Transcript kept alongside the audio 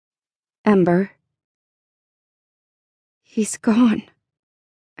Ember. He's gone.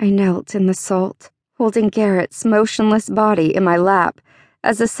 I knelt in the salt, holding Garrett's motionless body in my lap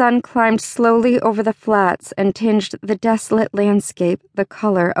as the sun climbed slowly over the flats and tinged the desolate landscape the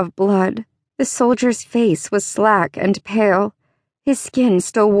color of blood. The soldier's face was slack and pale, his skin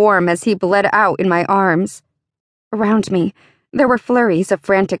still warm as he bled out in my arms. Around me, there were flurries of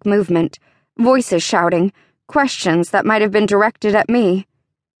frantic movement, voices shouting, questions that might have been directed at me.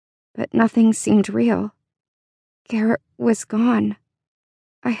 But nothing seemed real. Garrett was gone.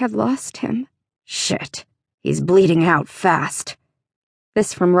 I had lost him. Shit, he's bleeding out fast.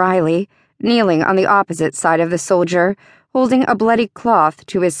 This from Riley, kneeling on the opposite side of the soldier, holding a bloody cloth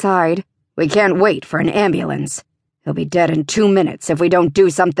to his side. We can't wait for an ambulance. He'll be dead in 2 minutes if we don't do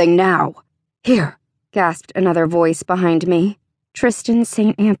something now. Here, gasped another voice behind me. Tristan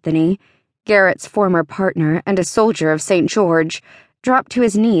St. Anthony, Garrett's former partner and a soldier of St. George, dropped to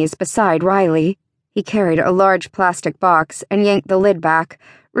his knees beside Riley. He carried a large plastic box and yanked the lid back,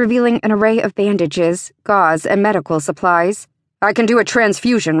 revealing an array of bandages, gauze, and medical supplies. I can do a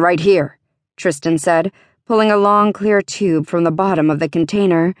transfusion right here, Tristan said, pulling a long, clear tube from the bottom of the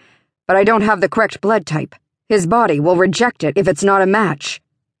container. But I don't have the correct blood type. His body will reject it if it's not a match.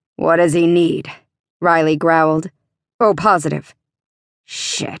 What does he need? Riley growled. O positive.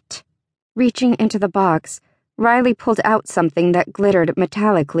 Shit. Reaching into the box, Riley pulled out something that glittered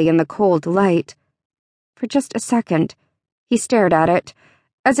metallically in the cold light. For just a second, he stared at it,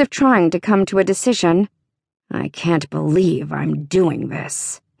 as if trying to come to a decision. I can't believe I'm doing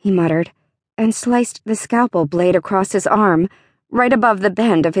this, he muttered, and sliced the scalpel blade across his arm, right above the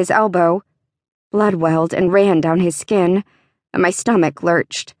bend of his elbow. Blood welled and ran down his skin, and my stomach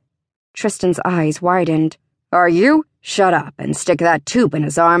lurched. Tristan's eyes widened. Are you? Shut up and stick that tube in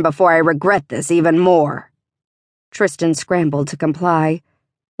his arm before I regret this even more. Tristan scrambled to comply.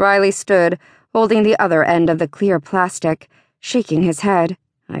 Riley stood, holding the other end of the clear plastic, shaking his head.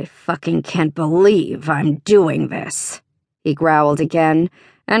 I fucking can't believe I'm doing this, he growled again,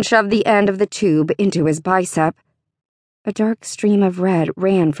 and shoved the end of the tube into his bicep. A dark stream of red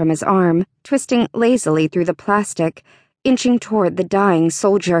ran from his arm, twisting lazily through the plastic, inching toward the dying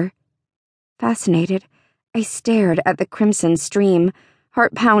soldier. Fascinated, I stared at the crimson stream,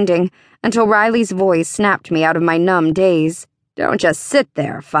 heart pounding, until Riley's voice snapped me out of my numb daze. Don't just sit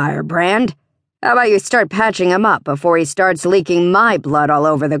there, Firebrand. How about you start patching him up before he starts leaking my blood all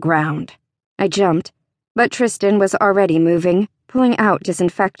over the ground? I jumped, but Tristan was already moving, pulling out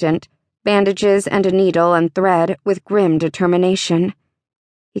disinfectant, bandages and a needle and thread with grim determination.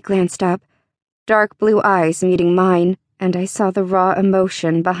 He glanced up, dark blue eyes meeting mine, and I saw the raw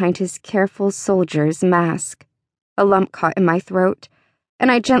emotion behind his careful soldier's mask. A lump caught in my throat,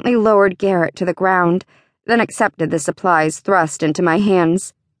 and I gently lowered Garrett to the ground, then accepted the supplies thrust into my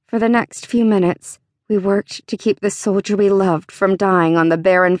hands. For the next few minutes, we worked to keep the soldier we loved from dying on the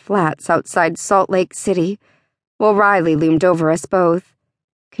barren flats outside Salt Lake City, while Riley loomed over us both,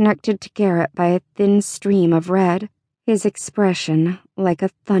 connected to Garrett by a thin stream of red, his expression like a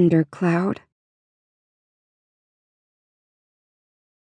thundercloud.